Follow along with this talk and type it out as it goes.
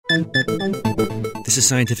This is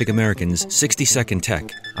Scientific American's 60-Second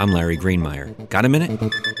Tech. I'm Larry Greenemeier. Got a minute?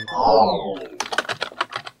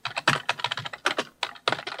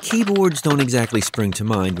 Keyboards don't exactly spring to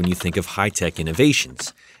mind when you think of high-tech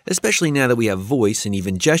innovations, especially now that we have voice and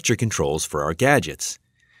even gesture controls for our gadgets.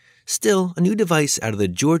 Still, a new device out of the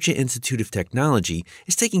Georgia Institute of Technology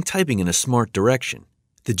is taking typing in a smart direction.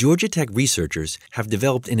 The Georgia Tech researchers have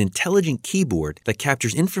developed an intelligent keyboard that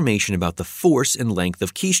captures information about the force and length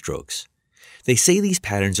of keystrokes. They say these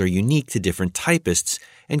patterns are unique to different typists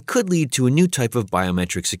and could lead to a new type of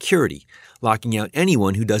biometric security, locking out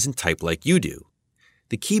anyone who doesn't type like you do.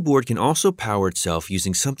 The keyboard can also power itself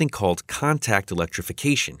using something called contact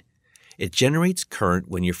electrification. It generates current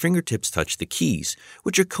when your fingertips touch the keys,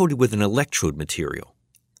 which are coated with an electrode material.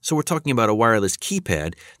 So we're talking about a wireless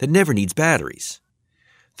keypad that never needs batteries.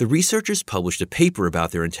 The researchers published a paper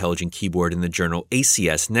about their intelligent keyboard in the journal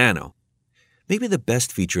ACS Nano. Maybe the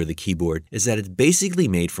best feature of the keyboard is that it's basically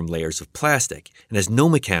made from layers of plastic and has no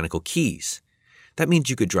mechanical keys. That means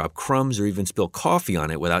you could drop crumbs or even spill coffee on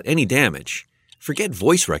it without any damage. Forget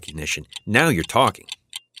voice recognition. Now you're talking.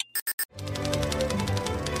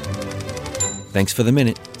 Thanks for the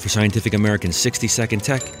minute. For Scientific American's 60-Second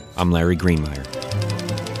Tech, I'm Larry Greenemeier.